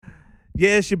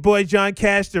Yeah, it's your boy John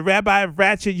Cash, the Rabbi of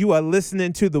Ratchet. You are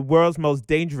listening to the world's most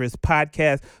dangerous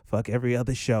podcast. Fuck every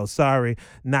other show. Sorry,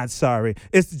 not sorry.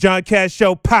 It's the John Cash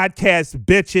Show podcast,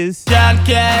 bitches. John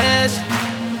Cash.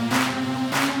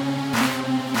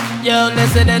 You're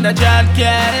listening to John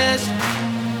Cash.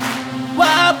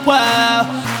 Wow,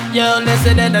 wow. You're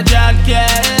listening to John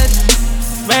Cash.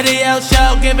 Radio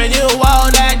show giving you all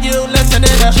that you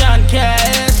listening to John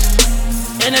Cash.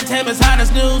 Entertainment's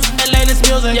hottest news and latest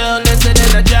music. You're listening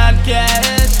to John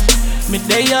Cash.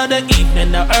 Midday or the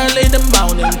evening or early the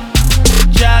morning.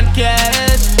 John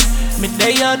Cash.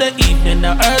 Midday or the evening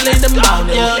or early the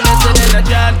morning. You're listening to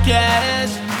John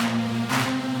Cash.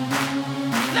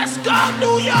 Let's go,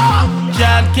 New York.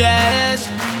 John Cash.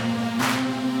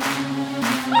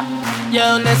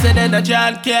 You're listening to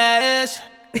John Cash.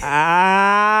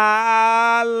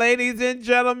 Ladies and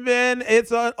gentlemen,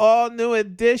 it's an all new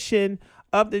edition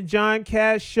of the John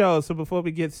Cash Show. So before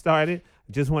we get started,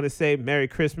 I just want to say Merry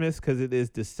Christmas because it is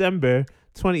December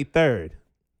 23rd,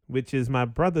 which is my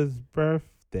brother's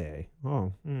birthday.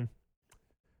 Oh, I'm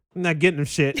not getting him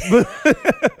shit.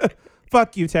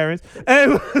 Fuck you, Terrence.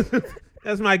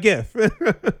 That's my gift.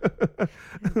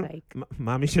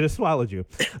 Mommy should have swallowed you.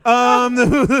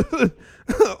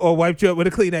 Or wiped you up with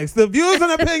a Kleenex. The views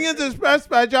and opinions expressed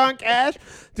by John Cash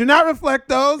do not reflect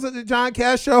those of the John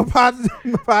Cash Show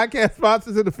podcast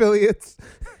sponsors and affiliates.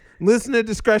 Listener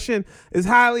discretion is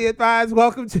highly advised.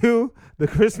 Welcome to the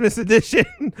Christmas edition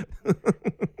of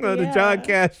the John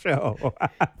Cash Show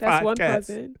That's podcast. one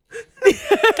present.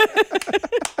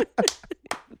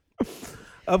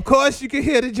 Of course, you can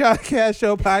hear the John Cash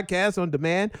Show podcast on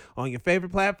demand on your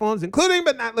favorite platforms, including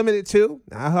but not limited to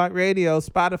iHeartRadio,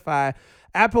 Spotify,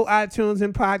 Apple iTunes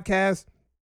and Podcasts,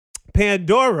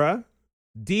 Pandora,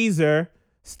 Deezer,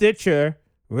 Stitcher,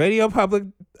 Radio Public,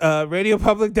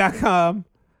 RadioPublic.com,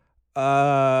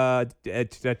 what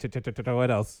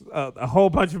else? A whole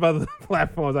bunch of other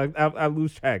platforms. I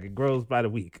lose track. It grows by the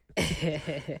week.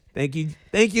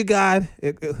 Thank you, God.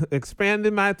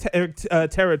 Expanding my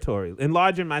territory,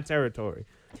 enlarging my territory.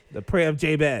 The prayer of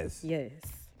Jabez. Yes.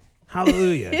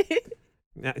 Hallelujah.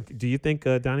 Now, do you think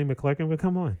Donnie McClurkin would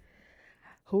come on?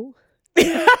 Who?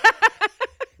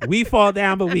 We fall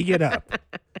down, but we get up.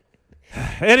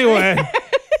 Anyway,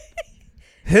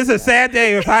 it's a sad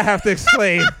day if I have to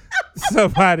explain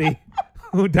somebody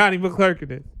who Donnie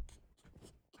McClurkin is.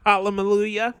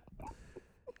 Hallelujah.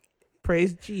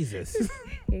 Praise Jesus.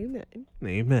 Amen.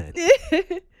 Amen.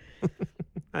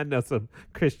 I know some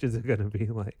Christians are going to be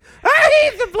like, oh,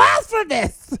 he's a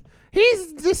blasphemous.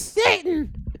 He's just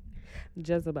Satan.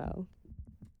 Jezebel.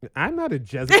 I'm not a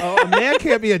Jezebel. A man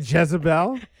can't be a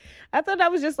Jezebel. I thought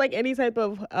that was just like any type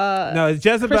of No,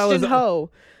 Jezebel Christian is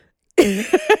hoe.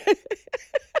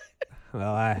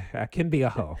 Well, I can be a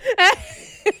hoe.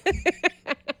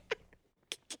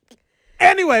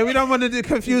 Anyway, we don't want to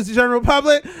confuse the general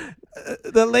public.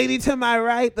 The lady to my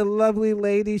right, the lovely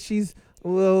lady, she's a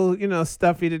little,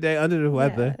 stuffy today, under the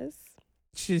weather. Yes.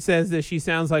 She says that she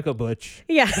sounds like a butch.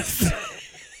 Yes.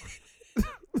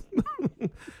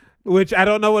 Which I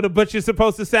don't know what a butch is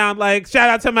supposed to sound like. Shout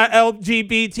out to my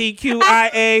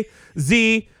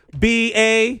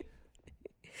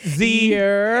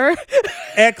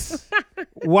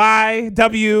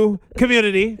LGBTQIAZBAZXYW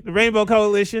community, the Rainbow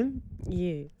Coalition.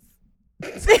 Yes.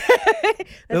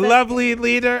 The lovely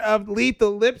leader of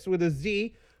Lethal Lipz with a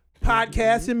Z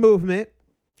podcast and movement.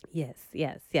 Yes.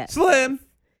 Slim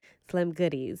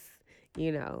Goodies.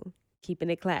 Keeping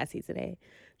it classy today.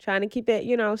 Trying to keep it,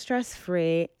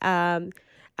 stress-free. I'm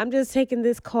just taking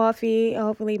this coffee.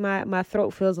 Hopefully my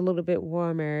throat feels a little bit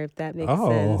warmer, if that makes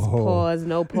sense. Pause,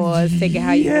 no pause. Take it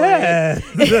how you want.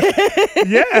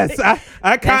 Yes.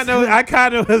 I kind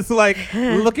of was like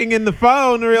looking in the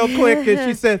phone real quick, and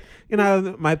she said,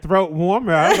 my throat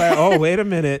warmer. I was like, oh, wait a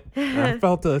minute. I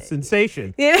felt a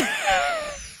sensation. Yeah.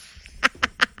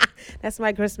 That's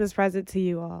my Christmas present to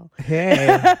you all.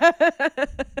 Hey.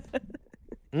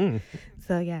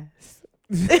 So, yes.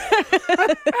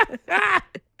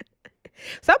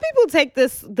 Some people take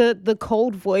the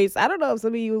cold voice. I don't know if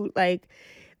some of you like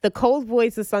the cold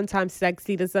voice is sometimes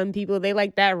sexy to some people. They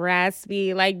like that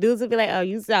raspy. Like dudes will be like, "Oh,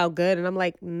 you sound good," and I'm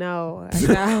like, "No, I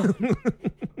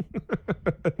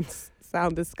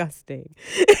sound disgusting."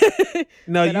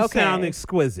 No, you sound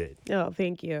exquisite. Oh,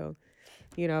 thank you.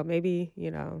 Maybe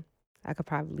I could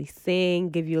probably sing,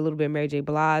 give you a little bit of Mary J.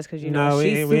 Blige because she's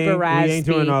super raspy. We ain't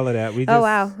doing all of that. Oh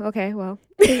wow. Okay. Well.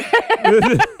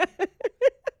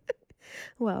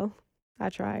 Well, I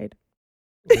tried.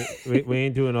 we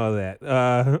ain't doing all that.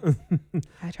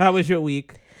 How was your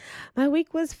week? My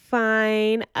week was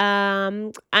fine.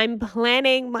 I'm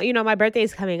planning, my birthday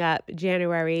is coming up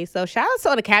January. So shout out to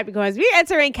all the Capricorns. We're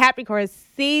entering Capricorn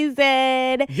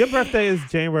season. Your birthday is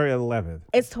January 11th.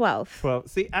 It's 12. 12.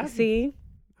 See, I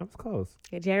was close.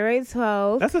 Yeah, January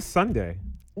 12th. That's a Sunday.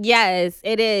 Yes,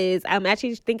 it is. I'm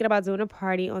actually thinking about doing a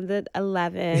party on the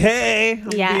 11th. Hey, I'm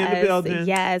be in the building.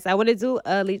 Yes, I want to do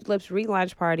a Lethal Lipz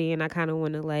relaunch party, and I kind of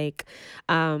want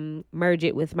to merge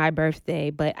it with my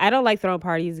birthday. But I don't like throwing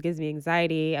parties; it gives me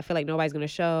anxiety. I feel like nobody's gonna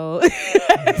show.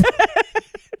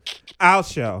 I'll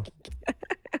show.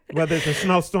 Whether it's a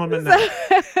snowstorm or not.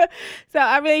 So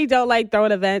I really don't like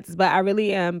throwing events, but I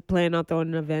really am planning on throwing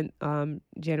an event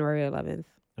January 11th.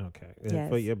 Okay, Yes.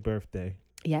 for your birthday.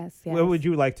 Yes. Where would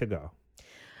you like to go?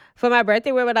 For my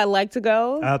birthday, where would I like to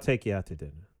go? I'll take you out to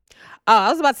dinner. Oh,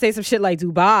 I was about to say some shit like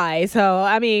Dubai. So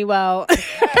I mean, well,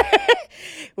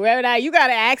 where would I? You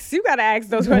gotta ask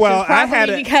those questions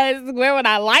properly because where would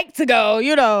I like to go?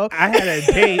 I had a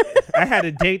date. I had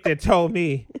a date that told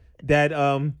me that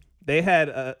they had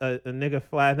a nigga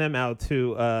fly them out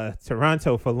to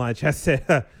Toronto for lunch. I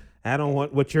said, I don't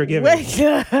want what you're giving me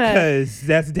because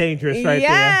that's dangerous right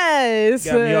there.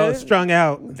 Got me all strung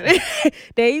out.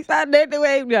 They found that the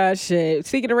way. No shit.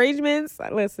 Seeking arrangements.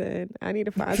 Listen, I need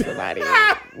to find somebody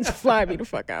to fly me the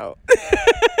fuck out.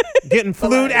 Getting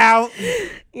flued out.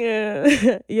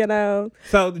 Yeah,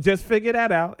 So just figure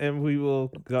that out, and we will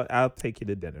go. I'll take you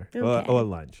to dinner or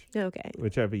lunch. Okay.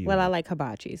 Whichever you. Well, want. I like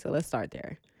hibachi, so let's start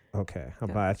there. Okay,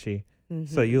 hibachi.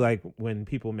 Mm-hmm. So you like when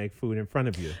people make food in front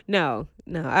of you? No,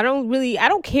 I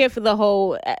don't care for the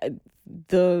whole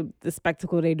the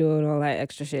spectacle they do and all that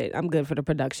extra shit. I'm good for the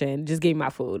production. Just give me my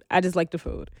food. I just like the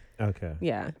food. Okay.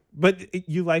 Yeah. But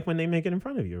you like when they make it in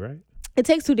front of you, right? It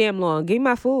takes too damn long. Give me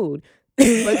my food.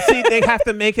 But see, they have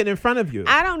to make it in front of you.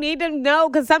 I don't need them. No,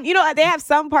 because they have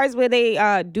some parts where they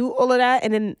do all of that,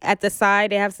 and then at the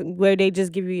side they have some where they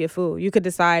just give you your food. You could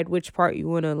decide which part you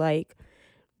want to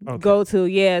go to.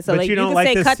 Yeah, so but you can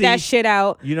say cut that shit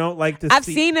out. You don't like to. I've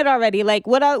seen it already. Like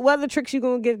what other tricks you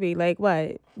gonna give me? Like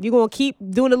what? You gonna keep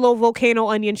doing the little volcano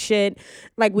onion shit?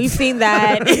 Like we've seen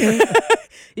that.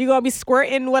 You gonna be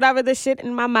squirting whatever the shit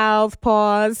in my mouth.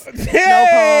 Pause.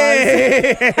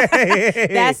 Hey! No pause.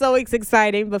 That's always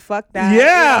exciting, but fuck that.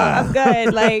 Yeah. I'm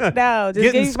good. Like no, just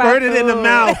getting give me squirted my in the food.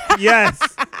 mouth. Yes,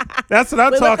 that's what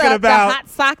I'm talking about.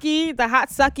 The hot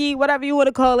sucky, whatever you want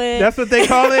to call it. That's what they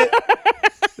call it.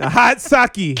 The hot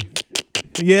sucky.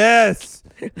 Yes.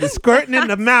 The squirting in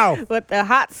the mouth. With the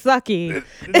hot sucky.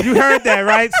 You heard that,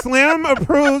 right? Slim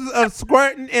approves of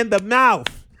squirting in the mouth.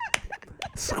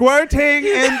 Squirting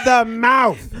in the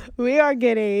mouth. We are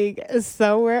getting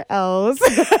somewhere else.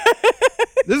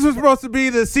 This was supposed to be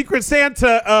the Secret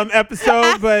Santa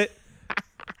episode, but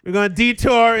we're going to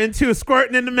detour into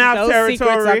squirting in the mouth Those territory.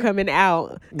 secrets are coming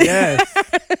out. Yes.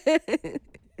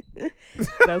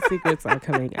 Those secrets are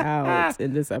coming out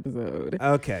in this episode.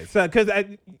 Okay. So, because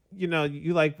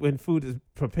you like when food is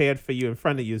prepared for you in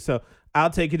front of you. So I'll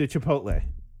take you to Chipotle.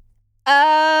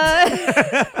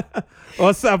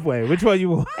 Or Subway. Which one you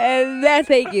want?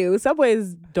 Thank you. Subway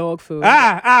is dog food.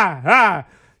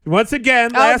 Once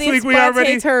again, last week we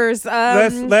already.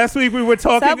 Last week we were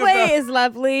talking Subway about. is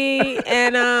lovely,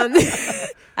 and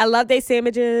I love their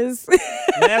sandwiches.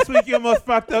 Last week you almost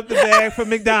fucked up the bag for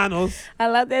McDonald's. I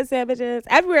love their sandwiches.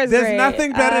 Everywhere's There's great.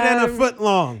 nothing better than a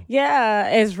footlong. Yeah,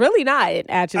 it's really not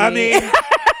actually. I mean.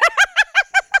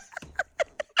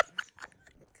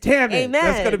 Damn it. Amen.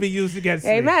 That's going to be used against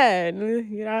me.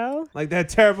 Amen. Like that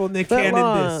terrible Nick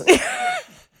Cannon diss.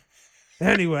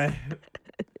 Anyway.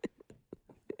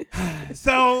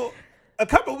 So, a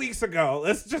couple weeks ago,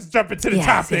 let's just jump into the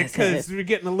topic because we're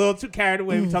getting a little too carried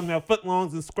away. We're talking about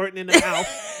footlongs and squirting in the mouth.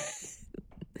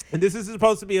 And this is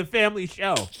supposed to be a family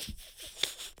show.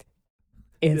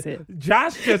 Is it?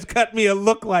 Josh just cut me a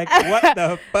look like, what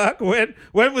the fuck? When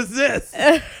was this?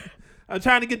 I'm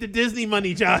trying to get the Disney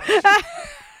money, Josh.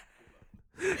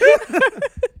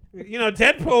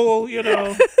 Deadpool,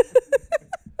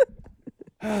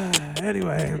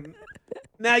 Anyway.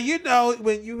 Now,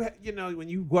 when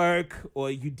you work or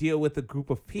you deal with a group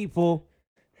of people,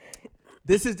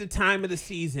 this is the time of the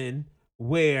season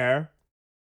where,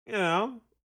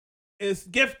 it's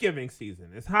gift giving season.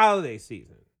 It's holiday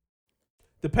season.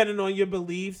 Depending on your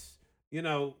beliefs,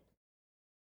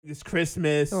 it's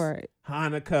Christmas, right.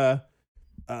 Hanukkah,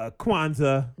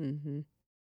 Kwanzaa. Mm-hmm.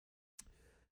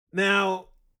 Now,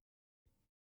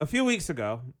 a few weeks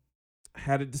ago, I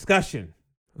had a discussion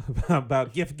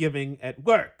about gift giving at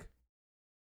work.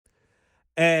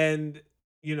 And,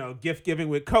 gift giving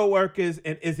with coworkers,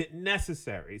 and is it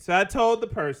necessary? So I told the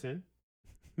person,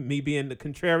 me being the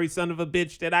contrary son of a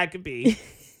bitch that I could be,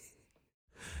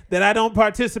 that I don't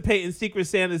participate in Secret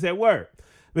Santas at work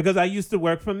because I used to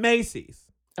work for Macy's.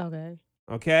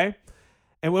 Okay.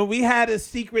 And when we had a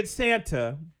Secret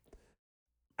Santa,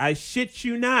 I shit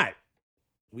you not,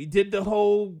 we did the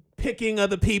whole picking of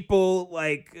the people.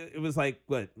 Like, it was like,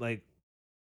 what, like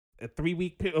a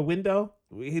 3-week window?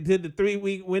 We did the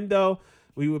 3-week window.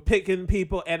 We were picking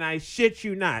people, and I shit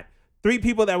you not, 3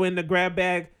 people that were in the grab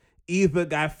bag either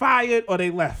got fired or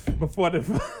they left before the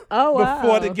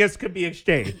before the gifts could be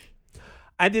exchanged.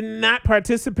 I did not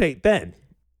participate then,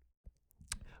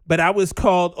 but I was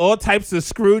called all types of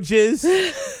Scrooges.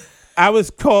 I was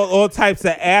called all types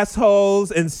of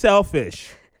assholes and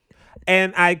selfish.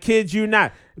 And I kid you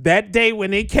not, that day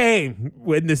when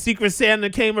the Secret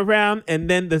Santa came around, and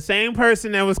then the same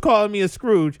person that was calling me a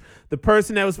Scrooge, the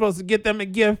person that was supposed to get them a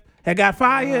gift, had got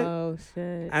fired. Oh,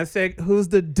 shit. I said, who's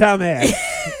the dumbass?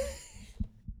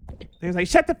 They was like,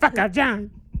 shut the fuck up,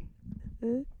 John.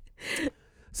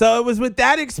 So it was with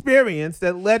that experience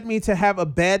that led me to have a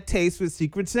bad taste with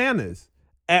Secret Santas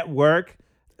at work.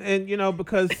 And,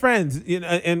 because friends,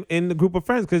 in the group of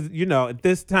friends, because, at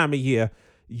this time of year,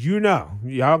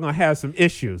 y'all gonna have some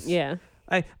issues. Yeah.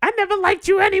 Like, I never liked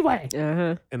you anyway.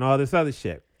 Uh-huh. And all this other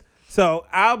shit. So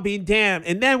I'll be damned.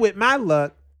 And then with my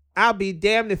luck, I'll be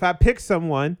damned if I pick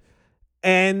someone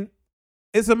and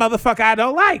it's a motherfucker I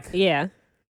don't like. Yeah.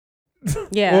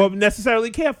 Yeah. Or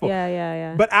necessarily care for.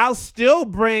 Yeah. But I'll still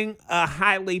bring a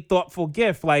highly thoughtful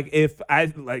gift. Like if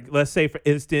let's say for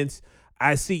instance,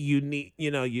 I see you need,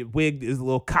 your wig is a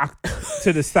little cocked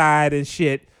to the side and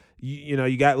shit.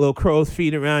 You got little crow's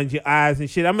feet around your eyes and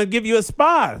shit. I'm going to give you a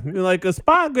spa, like a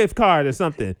spa gift card or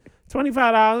something.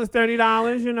 $25,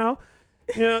 $30,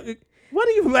 What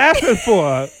are you laughing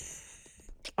for?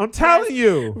 I'm telling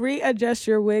you. Readjust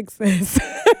your wig, sis.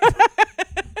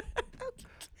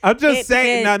 I'm just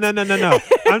saying, no.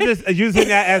 I'm just using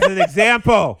that as an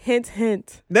example. Hint.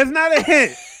 That's not a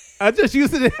hint. I'm just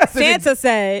using it as Santa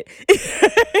said.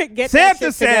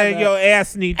 Santa said your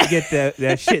ass need to get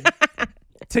that shit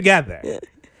together.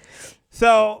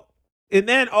 So, and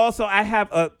then also I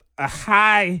have a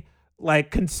high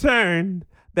concern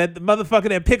that the motherfucker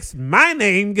that picks my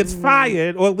name gets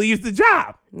fired or leaves the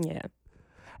job. Yeah.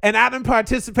 And I done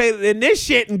participated in this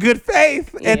shit in good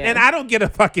faith, and I don't get a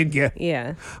fucking gift.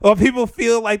 Yeah. Or people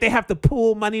feel like they have to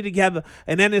pool money together,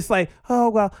 and then it's like, oh,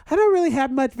 well, I don't really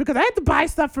have much because I have to buy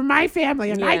stuff for my family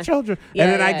and my children.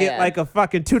 And then I get like a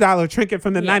fucking $2 trinket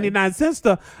from the 99-cent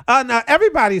store. Now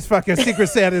everybody's fucking Secret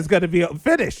Santa is going to be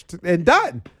finished and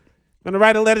done. I'm going to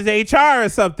write a letter to HR or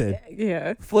something.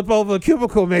 Yeah. Flip over a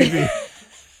cubicle maybe.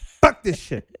 Fuck this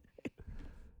shit.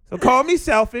 So call me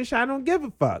selfish. I don't give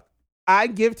a fuck. I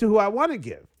give to who I want to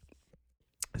give.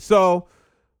 So,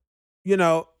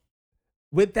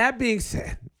 with that being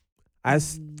said, I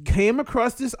came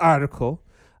across this article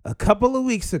a couple of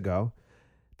weeks ago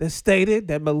that stated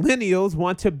that millennials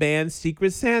want to ban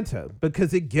Secret Santa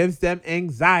because it gives them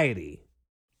anxiety.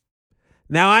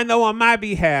 Now, I know on my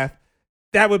behalf,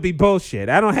 that would be bullshit.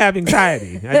 I don't have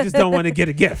anxiety. I just don't want to get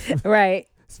a gift. Right.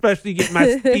 Especially get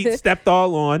my feet stepped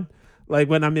all on, like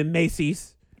when I'm in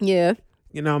Macy's. Yeah.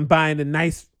 I'm buying the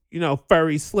nice,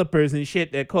 furry slippers and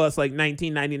shit that cost like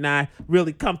 $19.99,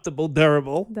 really comfortable,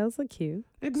 durable. Those are cute.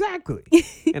 Exactly.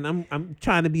 And I'm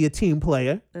trying to be a team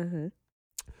player. Uh-huh.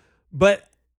 But,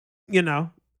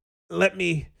 let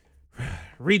me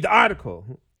read the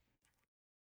article.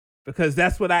 Because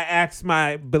that's what I asked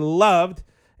my beloved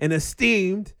and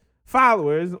esteemed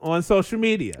followers on social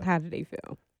media. How do they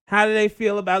feel? How do they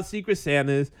feel about Secret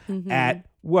Santas at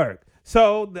work?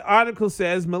 So the article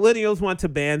says millennials want to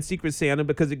ban Secret Santa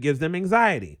because it gives them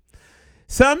anxiety.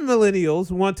 Some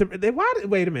millennials want to.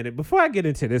 Wait a minute. Before I get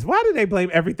into this, why do they blame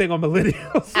everything on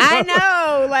millennials? I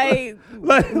know.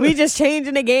 Like we just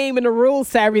changing the game and the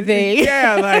rules to everything.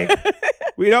 Yeah,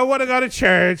 we don't want to go to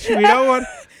church.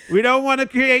 We don't want to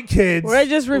create kids. We're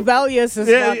just rebellious as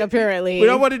fuck, apparently. We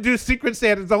don't want to do Secret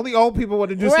Santas. Only old people want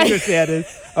to do Secret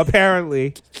Santas,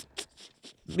 apparently.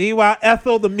 Meanwhile,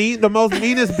 Ethel, the most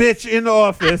meanest bitch in the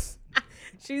office.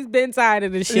 She's been tired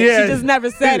of this shit. Yeah. She just never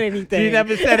said anything. She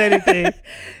never said anything.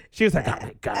 She was like, oh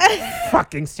my God,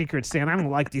 fucking Secret Santa. I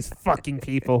don't like these fucking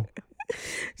people.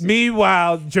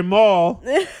 Meanwhile, Jamal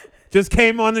just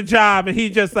came on the job and he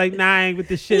just like, nah, I ain't with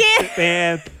the shit,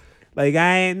 fam. Like,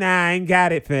 I ain't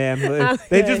got it, fam.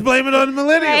 They just blame it on the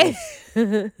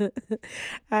millennials.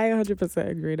 I 100%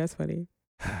 agree. That's funny.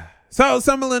 So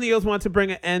some millennials want to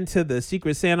bring an end to the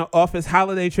Secret Santa office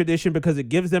holiday tradition because it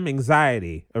gives them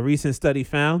anxiety. A recent study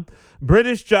found.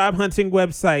 British job hunting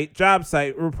website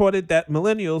JobSite reported that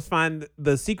millennials find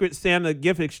the Secret Santa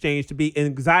gift exchange to be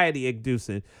anxiety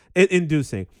inducing.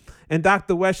 And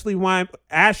Dr. Ashley,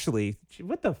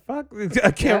 what the fuck?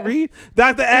 I can't read.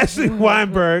 Dr. Ashley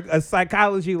Weinberg, a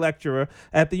psychology lecturer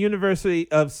at the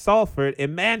University of Salford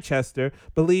in Manchester,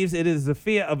 believes it is the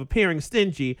fear of appearing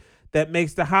stingy that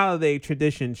makes the holiday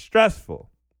tradition stressful.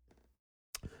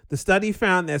 The study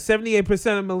found that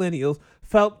 78% of millennials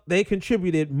felt they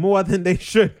contributed more than they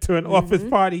should to an office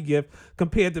party gift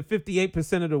compared to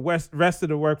 58% of the rest of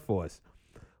the workforce.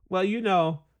 Well,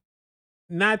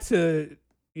 not to,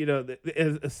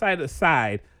 as a side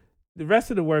aside, the rest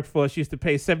of the workforce used to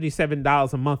pay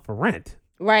 $77 a month for rent.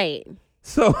 Right.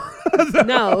 So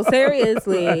no,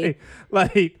 seriously.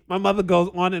 Like my mother goes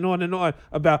on and on and on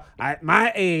about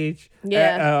my age.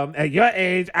 Yeah. At your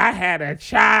age, I had a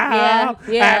child.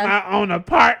 Yeah. I had my own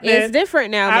apartment. It's different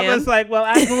now, I was like, well,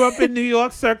 I grew up in New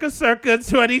York circa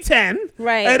 2010.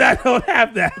 Right. And I don't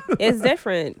have that. It's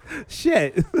different.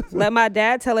 Shit. Let my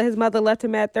dad tell her his mother left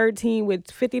him at 13 with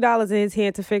 $50 in his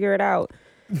hand to figure it out.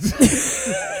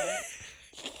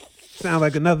 Sound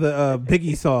like another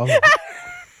Biggie song.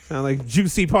 Sound like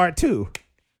Juicy Part 2.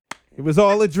 It was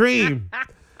all a dream.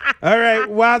 All right.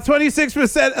 While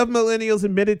 26% of millennials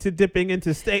admitted to dipping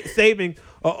into savings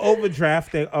or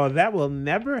overdraft, that will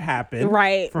never happen.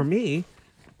 Right. For me.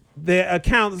 Their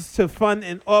accounts to fund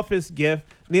an office gift,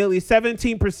 nearly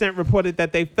 17% reported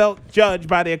that they felt judged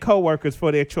by their coworkers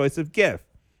for their choice of gift.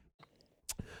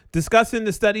 Discussing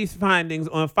the study's findings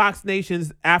on Fox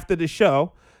Nation's After the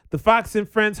Show, the Fox and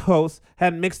Friends host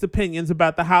had mixed opinions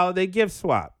about the holiday gift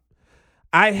swap.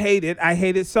 I hate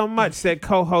it so much, said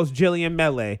co-host Jillian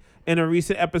Mele in a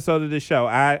recent episode of the show.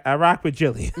 I rock with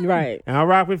Jillian. Right. And I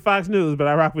rock with Fox News, but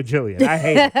I rock with Jillian. I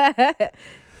hate it.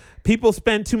 People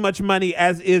spend too much money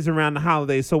as is around the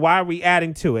holidays, so why are we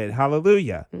adding to it?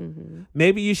 Hallelujah. Mm-hmm.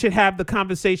 Maybe you should have the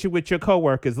conversation with your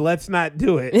coworkers. Let's not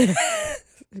do it.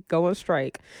 Go on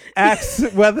strike.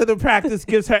 Asked whether the practice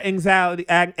gives her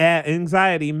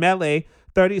anxiety, Mele,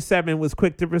 37, was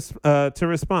quick to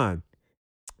respond.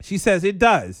 She says it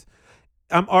does.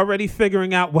 I'm already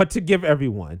figuring out what to give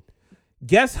everyone.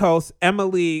 Guest host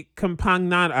Emily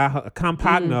Campagno,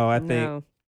 I think,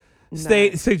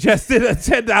 suggested a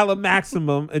 $10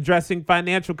 maximum addressing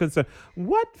financial concern.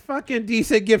 What fucking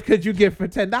decent gift could you give for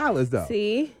 $10 though?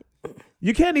 See?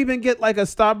 You can't even get like a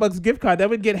Starbucks gift card. That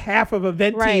would get half of a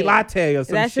venti latte or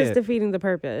some That's shit. just defeating the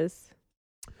purpose.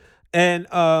 And,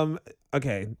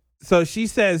 okay. So she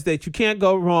says that you can't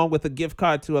go wrong with a gift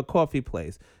card to a coffee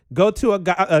place. Go to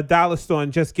a dollar store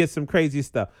and just get some crazy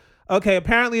stuff. Okay,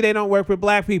 apparently they don't work with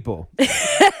black people.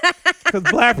 Because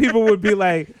black people would be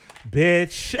like,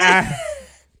 bitch, I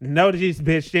know this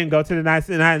bitch didn't go to the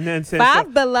 99 cent Five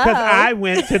store. below. Because I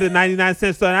went to the 99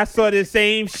 cent store and I saw this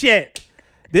same shit.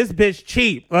 This bitch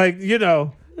cheap. Like, you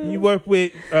work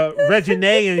with Regine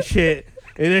and shit.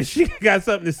 And then she got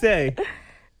something to say.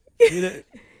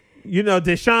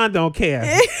 Deshaun don't care.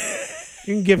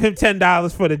 You can give him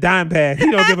 $10 for the dime bag. He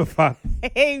don't give a fuck.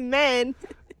 Amen.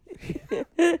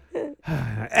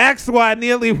 Asked why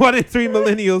nearly 1 in 3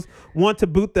 millennials want to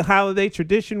boot the holiday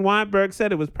tradition, Weinberg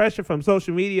said it was pressure from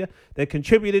social media that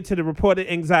contributed to the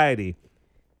reported anxiety.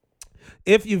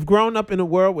 If you've grown up in a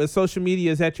world where social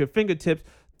media is at your fingertips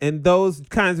and those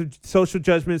kinds of social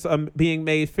judgments are being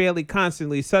made fairly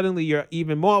constantly, suddenly you're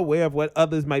even more aware of what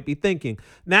others might be thinking.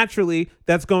 Naturally,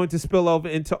 that's going to spill over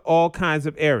into all kinds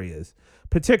of areas,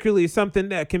 particularly something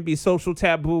that can be social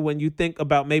taboo when you think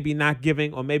about maybe not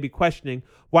giving or maybe questioning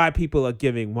why people are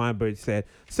giving, Weinberg said.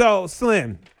 So,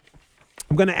 Slim,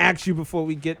 I'm going to ask you before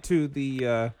we get to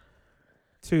the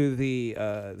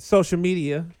social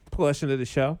media portion of the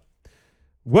show.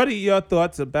 What are your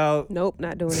thoughts about... Nope,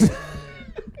 not doing it.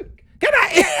 Can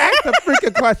I ask a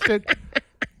freaking question?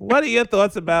 What are your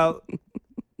thoughts about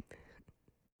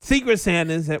Secret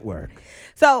Santas at work?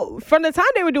 So from the time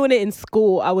they were doing it in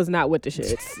school, I was not with the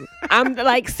shits. I'm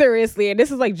like, seriously. And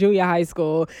this was like junior high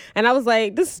school. And I was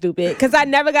like, this is stupid. Because I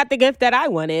never got the gift that I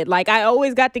wanted. Like, I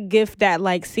always got the gift that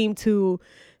like seemed to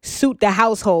suit the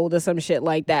household or some shit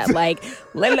like that. Like,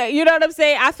 you know what I'm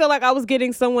saying? I feel like I was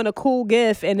getting someone a cool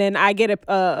gift and then I get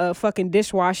a fucking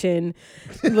dishwashing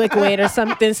liquid or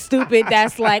something stupid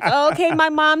that's like, oh, okay, my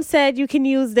mom said you can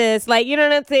use this. Like, you know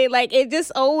what I'm saying? Like, it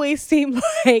just always seemed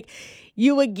like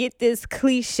you would get this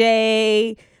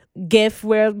cliche gift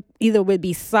where either would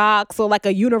be socks or like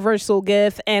a universal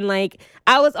gift. And like,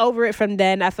 I was over it from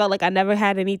then. I felt like I never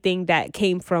had anything that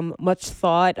came from much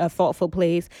thought, a thoughtful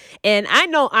place. And I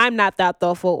know I'm not that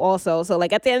thoughtful also. So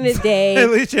like at the end of the day, at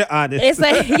least you're honest. it's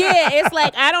like, it's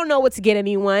like, I don't know what to get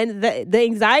anyone. The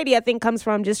anxiety I think comes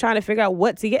from just trying to figure out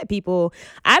what to get people.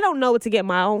 I don't know what to get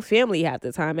my own family half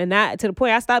the time. And that to the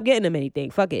point I stopped getting them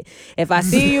anything. Fuck it. If I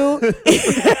see you,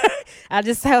 I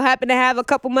just so happen to have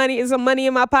some money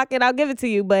in my pocket, I'll give it to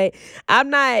you. But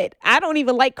I don't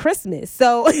even like Christmas.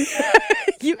 So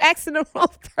you asking the wrong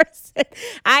person.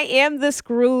 I am the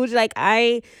Scrooge. Like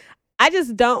I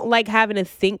just don't like having to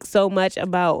think so much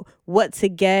about what to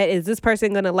get. Is this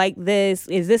person going to like this?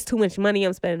 Is this too much money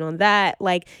I'm spending on that?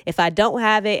 Like if I don't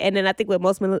have it. And then I think with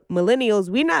most millennials,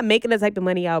 we're not making the type of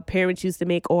money our parents used to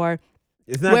make, or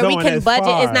it's not where we going can as budget.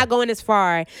 far. It's not going as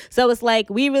far. So it's like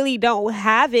we really don't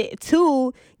have it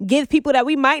to give people that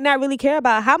we might not really care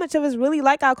about. How much of us really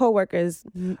like our coworkers?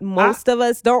 Most of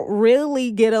us don't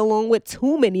really get along with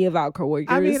too many of our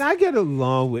coworkers. I mean, I get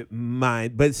along with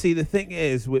mine, but see, the thing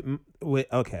is with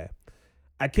okay,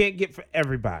 I can't get for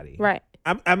everybody. Right.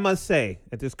 I must say,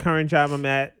 at this current job I'm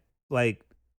at, like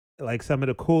some of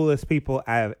the coolest people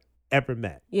I've ever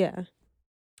met. Yeah.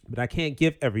 But I can't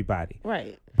give everybody.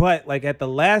 Right. But like at the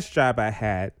last job I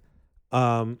had,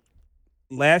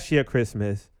 last year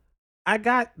Christmas, I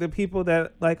got the people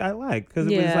that like I liked because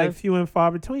it was like few and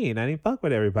far between. I didn't fuck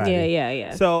with everybody.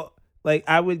 Yeah. So like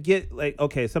I would get like,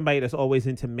 okay, somebody that's always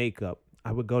into makeup,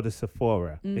 I would go to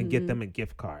Sephora and get them a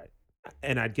gift card.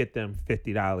 And I'd get them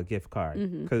 $50 gift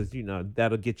card because,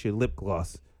 that'll get you lip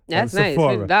gloss. That's nice.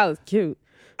 Sephora. $50 cute.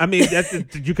 I mean,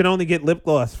 you can only get lip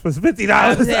gloss for $50. You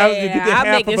I'll half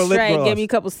make of it a lip straight. gloss. Give me a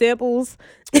couple samples.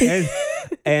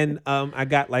 and I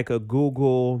got like a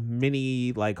Google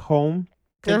mini like home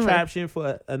contraption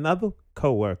for another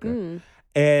coworker.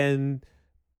 And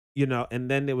and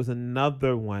then there was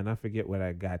another one. I forget what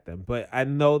I got them, but I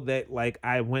know that like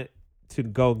I went to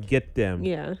go get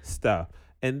them stuff.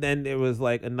 And then there was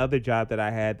like another job that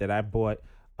I had that I bought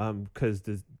because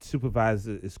the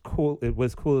supervisor is cool. It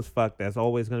was cool as fuck. That's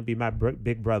always going to be my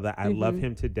big brother. I love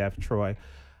him to death, Troy.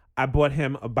 I bought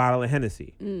him a bottle of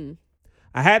Hennessy.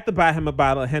 I had to buy him a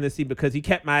bottle of Hennessy because he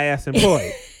kept my ass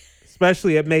employed,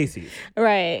 especially at Macy's.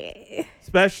 Right.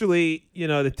 Especially,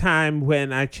 the time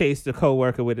when I chased a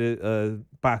coworker with a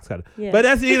box cutter. Yeah. But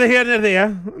that's neither here nor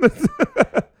there.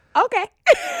 Okay.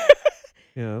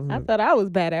 I thought I was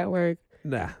bad at work.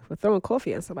 Nah. For throwing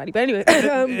coffee on somebody. But anyway.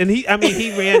 And he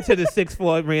ran to the sixth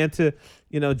floor, ran to,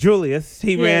 Julius.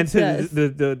 He ran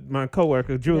to my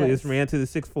coworker, Julius, ran to the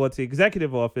sixth floor to the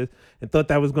executive office and thought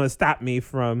that was going to stop me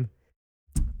from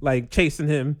like chasing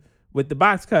him with the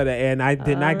box cutter. And I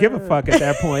did not give a fuck at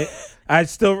that point. I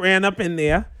still ran up in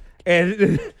there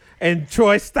and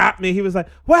Troy stopped me. He was like,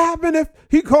 what happened if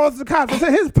he calls the cops? I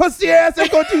said, his pussy ass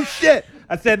ain't going to do shit.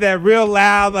 I said that real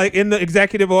loud, like in the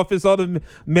executive office. All the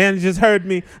managers heard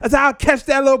me. I said, I'll catch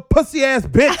that little pussy ass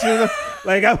bitch.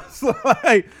 Like I was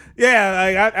like,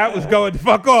 I was going to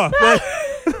fuck off.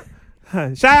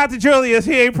 Shout out to Julius.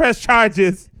 He ain't pressed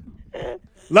charges.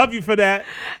 Love you for that.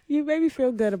 You made me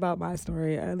feel good about my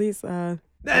story. At least I'm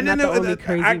and not then the only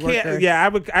crazy I can't. worker. Yeah,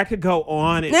 I could go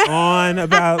on and on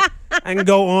about. I can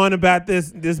go on about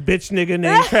this bitch nigga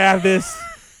named Travis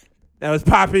that was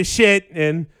popping shit,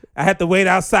 and I had to wait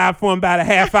outside for him about a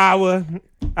half hour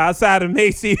outside of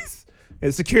Macy's,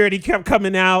 and security kept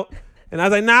coming out, and I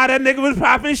was like, nah, that nigga was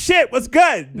popping shit. What's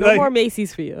good? No more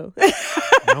Macy's for you.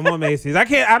 No more Macy's.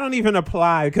 I don't even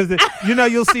apply because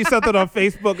you'll see something on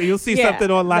Facebook or you'll see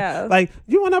something online. No. Like,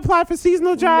 you want to apply for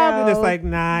seasonal job? No. And it's like,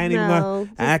 nah, I ain't even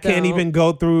gonna, I can't don't. even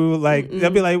go through. Like, they'll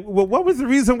be like, well, what was the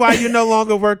reason why you're no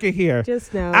longer working here?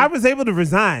 Just no. I was able to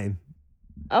resign.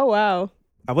 Oh, wow.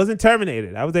 I wasn't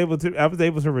terminated. I was able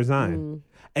to resign.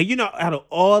 And out of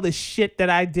all the shit that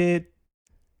I did,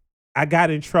 I got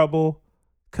in trouble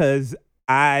because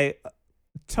I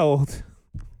told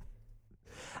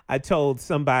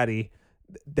somebody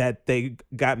that they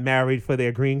got married for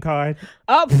their green card.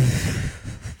 Oh.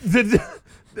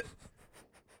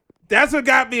 That's what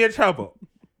got me in trouble.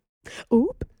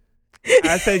 Oop.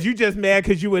 I said, you just mad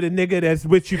because you with a nigga that's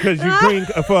with you because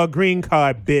you for a green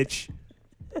card, bitch.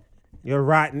 You're a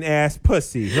rotten ass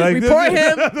pussy. Like, report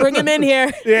him. Bring him in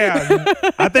here. Yeah.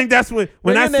 I think that's when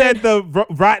I said the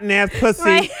rotten ass pussy.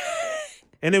 Right.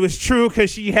 And it was true because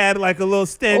she had like a little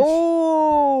stench.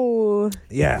 Oh.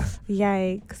 Yeah.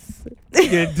 Yikes.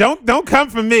 Yeah, don't come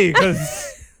for me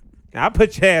because I'll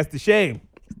put your ass to shame.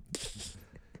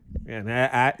 And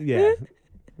that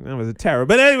was a terror.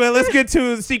 But anyway, let's get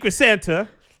to the Secret Santa.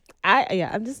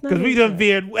 I'm just not Because we into done it.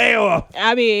 veered way off.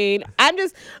 I mean, I'm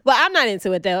not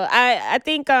into it though. I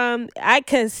think I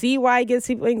can see why it gives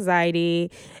people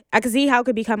anxiety. I can see how it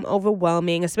could become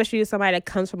overwhelming, especially with somebody that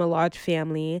comes from a large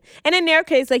family. And in their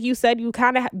case, like you said, you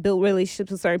kind of build relationships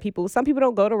with certain people. Some people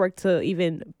don't go to work to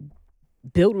even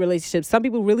build relationships. Some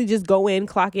people really just go in,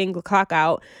 clock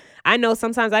out. I know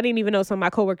sometimes I didn't even know some of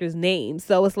my coworkers' names.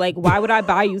 So it's like, why would I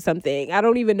buy you something? I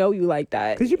don't even know you like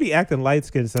that. Because you be acting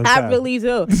light-skinned sometimes. I really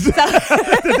do. So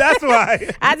That's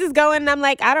why. I just go in and I'm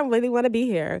like, I don't really want to be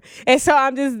here. And so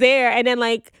I'm just there. And then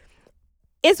like,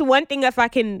 it's one thing if I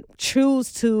can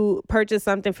choose to purchase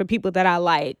something for people that I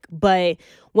like, but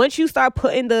once you start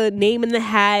putting the name in the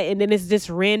hat and then it's this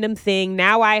random thing,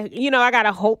 now I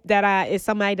gotta hope that it's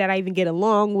somebody that I even get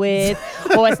along with,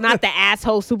 or it's not the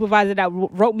asshole supervisor that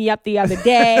wrote me up the other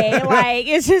day. Like,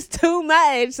 it's just too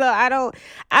much. So I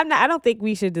don't think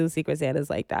we should do Secret Santas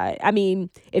like that. I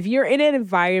mean, if you're in an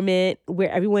environment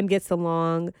where everyone gets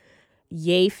along,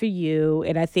 yay for you.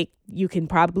 And I think you can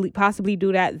possibly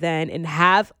do that then and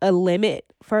have a limit,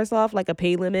 first off, like a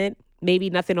pay limit, maybe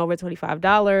nothing over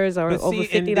 $25 or over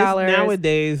 $50.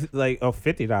 Nowadays, like,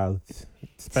 $50,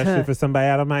 especially for somebody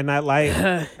I might not like,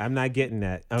 I'm not getting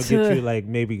that. I'll get you like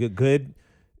maybe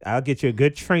I'll get you a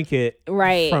good trinket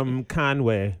from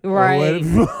Conway. Right.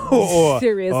 Or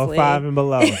Seriously. Or Five and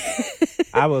Below.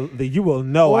 You will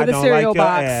know or I the don't cereal like your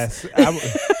box.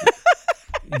 ass.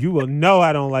 You will know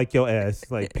I don't like your ass.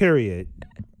 Like, period.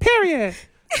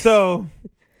 So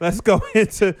let's go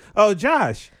into,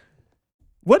 Josh,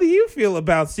 what do you feel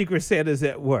about Secret Santas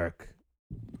at work?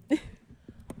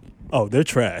 Oh, they're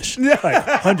trash. Like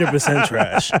 100%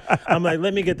 trash. I'm like,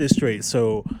 let me get this straight.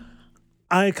 So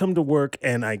I come to work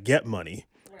and I get money.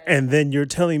 And then you're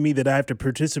telling me that I have to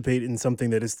participate in something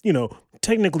that is,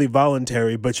 technically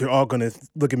voluntary, but you're all going to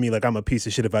look at me like I'm a piece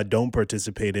of shit if I don't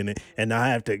participate in it. And now I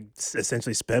have to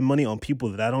essentially spend money on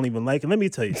people that I don't even like. And let me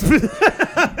tell you something.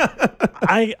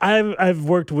 I've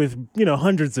worked with,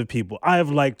 hundreds of people.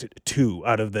 I've liked 2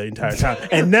 out of the entire time.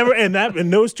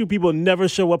 And those 2 people never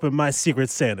show up in my Secret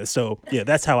Santa. So yeah,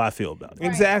 that's how I feel about it.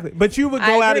 Exactly. But you would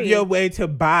go out of your way to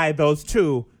buy those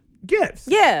 2 gifts.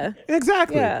 Yeah.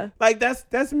 Exactly. Yeah. Like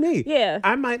that's me. Yeah.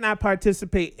 I might not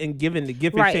participate in giving the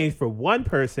gift exchange for one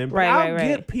person, but I'll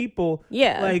get people.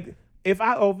 Yeah. Like if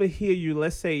I overhear you,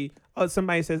 let's say,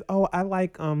 somebody says, I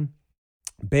like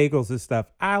bagels and stuff.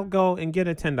 I'll go and get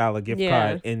a $10 gift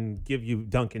card and give you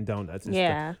Dunkin' Donuts and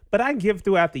stuff. But I give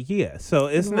throughout the year. So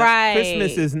it's not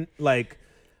Christmas isn't like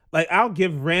I'll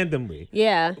give randomly.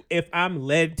 Yeah. If I'm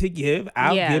led to give,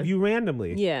 I'll give you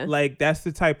randomly. Yeah. Like that's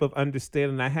the type of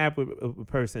understanding I have with a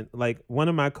person. Like one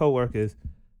of my coworkers,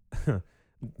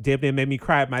 damn near made me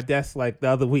cry at my desk like the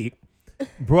other week,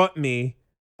 brought me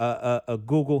a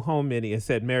Google Home Mini and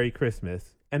said Merry Christmas.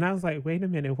 And I was like, wait a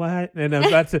minute, what? And I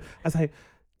was like,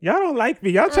 y'all don't like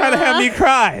me. Y'all trying to have me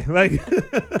cry. Like,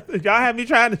 y'all have me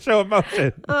trying to show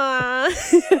emotion.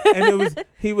 And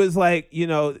he was like,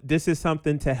 this is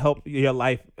something to help your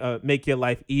life, make your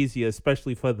life easier,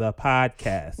 especially for the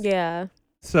podcast. Yeah.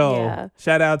 So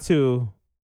shout out to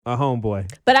a homeboy.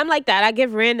 But I'm like that. I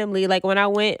give randomly. Like when I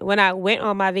went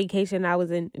on my vacation, I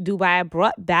was in Dubai. I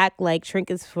brought back like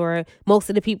trinkets for most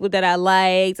of the people that I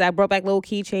liked. I brought back little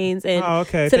keychains and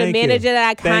to the manager that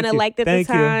I kind of liked at the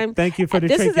time. Thank you for the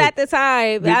this trinket. This is at the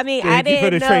time. I mean, I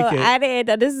didn't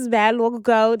know. This is bad long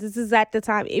ago. This is at the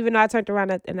time. Even though I turned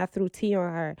around and I threw tea on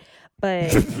her,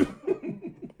 but.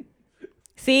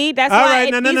 See, that's why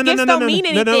these gifts don't mean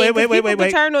anything. Wait. People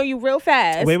turn on you real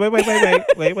fast. Wait.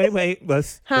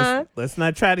 Let's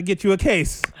not try to get you a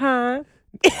case. Let's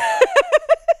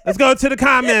go to the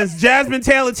comments. Jasmine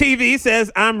Taylor TV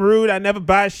says, I'm rude. I never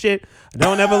buy shit. I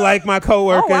don't ever like my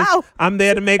coworkers. Wow. I'm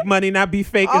there to make money, not be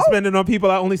fake and spend it on people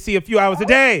I only see a few hours a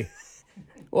day.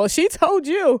 Well, she told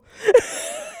you.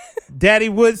 Daddy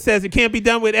Wood says, it can't be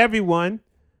done with everyone.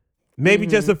 Maybe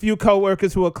just a few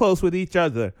coworkers who are close with each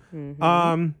other.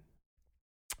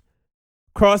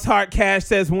 Cross Heart Cash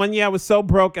says, one year I was so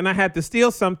broke and I had to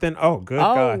steal something. Oh, good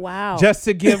God. Wow. Just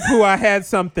to give who I had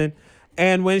something.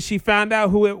 And when she found out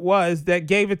who it was that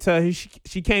gave it to her,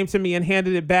 she came to me and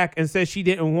handed it back and said she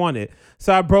didn't want it.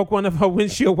 So I broke one of her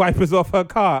windshield wipers off her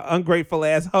car. Ungrateful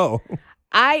ass hoe.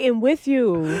 I am with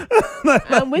you.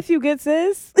 I'm with you, good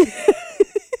sis.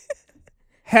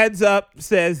 Heads Up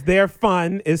says their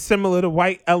fun is similar to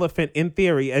White Elephant in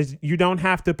theory, as you don't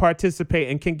have to participate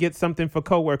and can get something for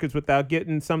coworkers without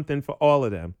getting something for all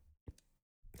of them.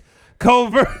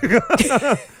 Virgo.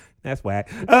 That's whack.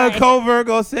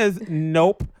 Virgo says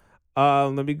nope.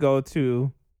 Let me go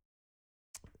to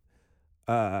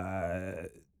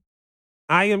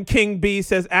I Am King B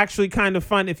says, actually kind of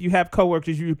fun if you have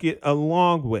coworkers you get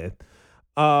along with.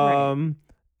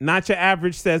 Not Your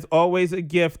Average says, always a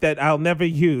gift that I'll never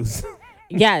use.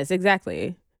 Yes,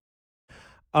 exactly.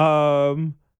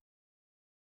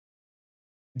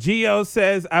 Geo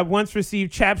says, I once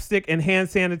received chapstick and hand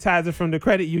sanitizer from the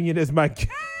credit union as my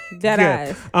gift.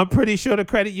 I'm pretty sure the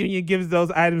credit union gives those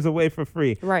items away for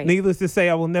free. Right. Needless to say,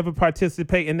 I will never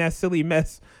participate in that silly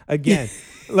mess again.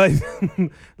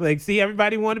 like, see,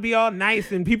 everybody want to be all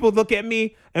nice, and people look at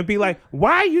me and be like,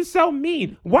 why are you so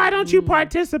mean? Why don't you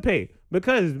participate?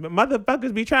 Because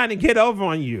motherfuckers be trying to get over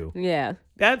on you. Yeah.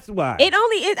 That's why. I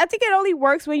think it only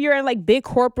works when you're in like big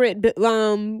corporate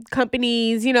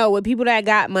companies, you know, with people that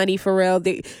got money for real.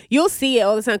 You'll see it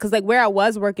all the time. Because like where I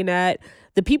was working at,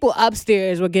 the people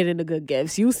upstairs were getting the good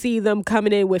gifts. You see them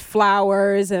coming in with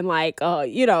flowers and like,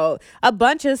 you know, a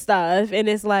bunch of stuff. And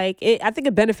it's like, I think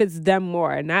it benefits them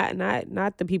more, not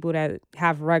the people that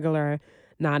have regular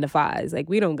 9-to-5s. Like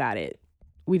we don't got it.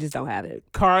 We just don't have it.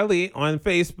 Carly on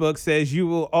Facebook says, you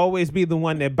will always be the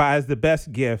one that buys the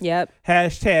best gift. Yep.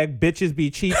 Hashtag bitches be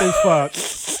cheap as fuck.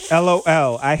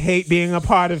 LOL. I hate being a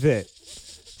part of it.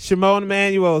 Shimon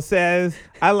Emanuel says,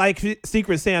 I like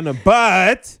Secret Santa,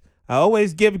 but I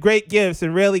always give great gifts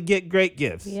and rarely get great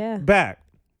gifts. Yeah. Back.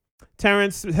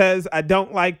 Terrence says, I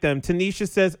don't like them. Tanisha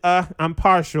says, I'm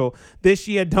partial. This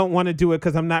year, don't want to do it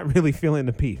because I'm not really feeling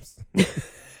the peeps.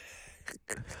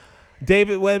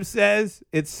 David Webb says,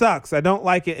 it sucks. I don't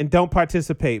like it and don't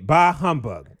participate. Bah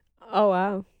humbug. Oh,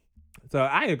 wow. So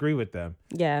I agree with them.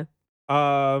 Yeah.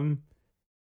 Shanita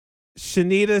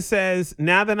says,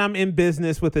 now that I'm in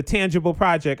business with a tangible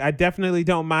project, I definitely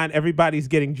don't mind everybody's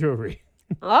getting jewelry.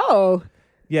 Oh.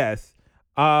 Yes.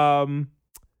 Yeah.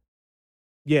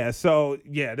 So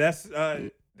yeah, that's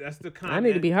the comment. I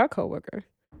need to be her coworker.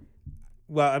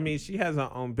 Well, I mean, she has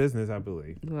her own business, I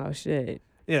believe. Oh shit.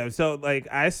 Yeah. So like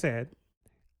I said,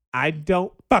 I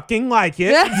don't fucking like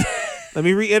it. Let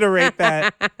me reiterate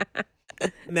that.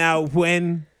 Now,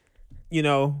 when, you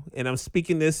know, and I'm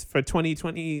speaking this for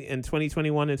 2020 and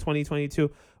 2021 and 2022,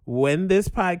 when this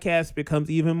podcast becomes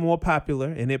even more popular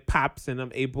and it pops and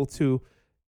I'm able to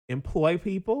employ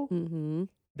people,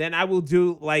 then I will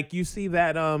do, like, you see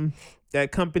that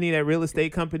that company, that real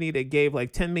estate company that gave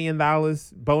like $10 million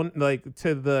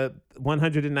to the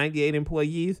 198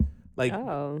 employees, like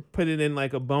put it in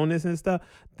like a bonus and stuff,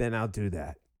 then I'll do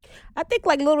that. I think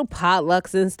like little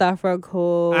potlucks and stuff are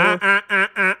cool. No,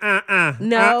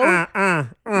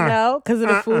 because of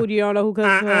the food, you don't know who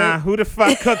cooked it. Who the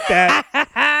fuck cooked that?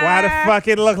 Why the fuck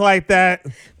it look like that?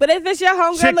 But if it's your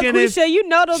homegirl LaQuisha, you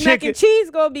know those mac and cheese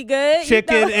gonna be good.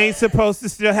 Chicken ain't supposed to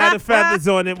still have the feathers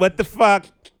on it. What the fuck?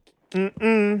 No. I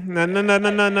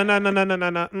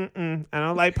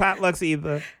don't like potlucks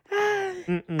either.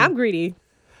 I'm greedy.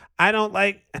 I don't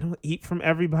eat from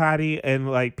everybody, and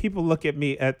like people look at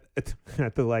me at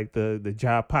the like the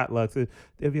job potlucks, and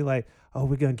they'll be like, "Oh,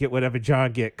 we're gonna get whatever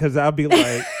John get," because I'll be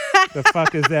like, "The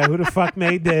fuck is that? Who the fuck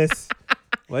made this?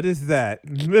 What is that?"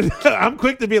 I'm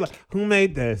quick to be like, "Who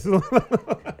made this?"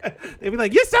 They be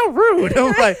like, "You're so rude."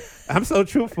 I'm like, "I'm so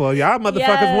truthful. Y'all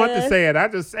motherfuckers want to say it. I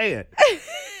just say it."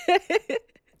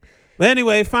 But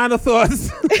anyway, final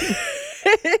thoughts.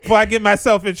 Before I get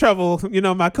myself in trouble, you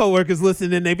know, my coworkers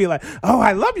listening, they be like, "Oh,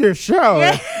 I love your show."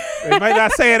 They might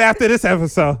not say it after this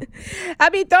episode. I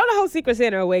mean, throw the whole Secret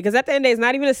Santa away, because at the end of the day, it's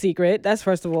not even a secret. That's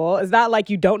first of all. It's not like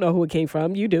you don't know who it came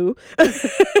from. You do.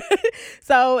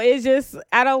 So it's just,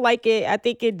 I don't like it. I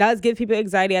think it does give people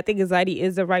anxiety. I think anxiety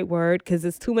is the right word, because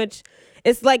it's too much.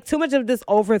 It's like too much of this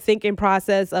overthinking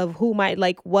process of who might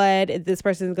like what. If this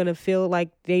person is going to feel like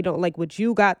they don't like what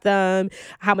you got them,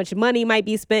 how much money might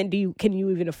be spent. Can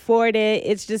you even afford it?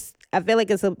 It's just, I feel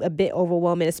like it's a bit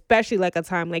overwhelming, especially like a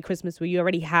time like Christmas where you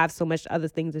already have so much other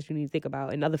things that you need to think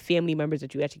about and other family members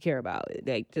that you actually care about.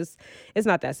 Like, just, it's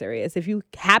not that serious. If you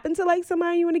happen to like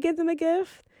somebody, you want to give them a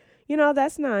gift, you know,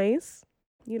 that's nice.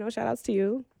 You know, shout outs to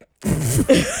you.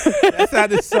 That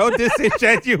sounded so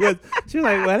disingenuous. She's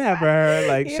like, whatever.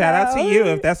 Like, shout out to you.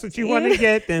 If that's what you want to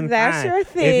get, then that's fine. your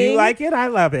thing. If you like it, I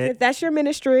love it. If that's your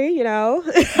ministry, you know.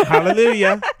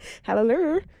 Hallelujah.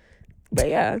 Hallelujah. But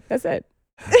yeah, that's it.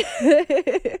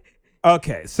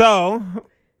 Okay, so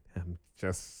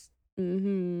just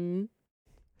my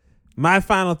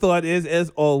final thought is,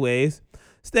 as always,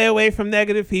 stay away from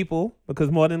negative people, because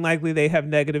more than likely they have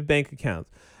negative bank accounts.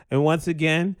 And once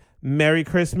again, Merry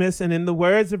Christmas. And in the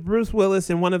words of Bruce Willis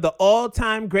in one of the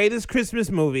all-time greatest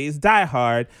Christmas movies, Die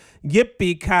Hard,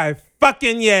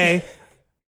 yippee-ki-fucking-yay.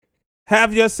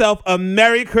 Have yourself a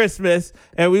Merry Christmas,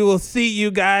 and we will see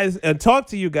you guys, and talk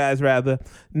to you guys rather,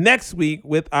 next week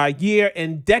with our year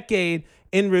and decade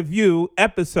in review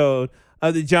episode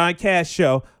of the John Cash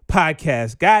Show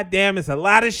podcast. God damn, it's a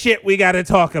lot of shit we got to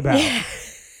talk about. Yeah.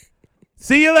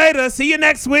 See you later. See you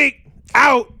next week.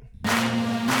 Out.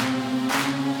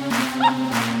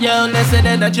 Yo,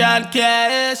 listening to John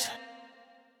Cash.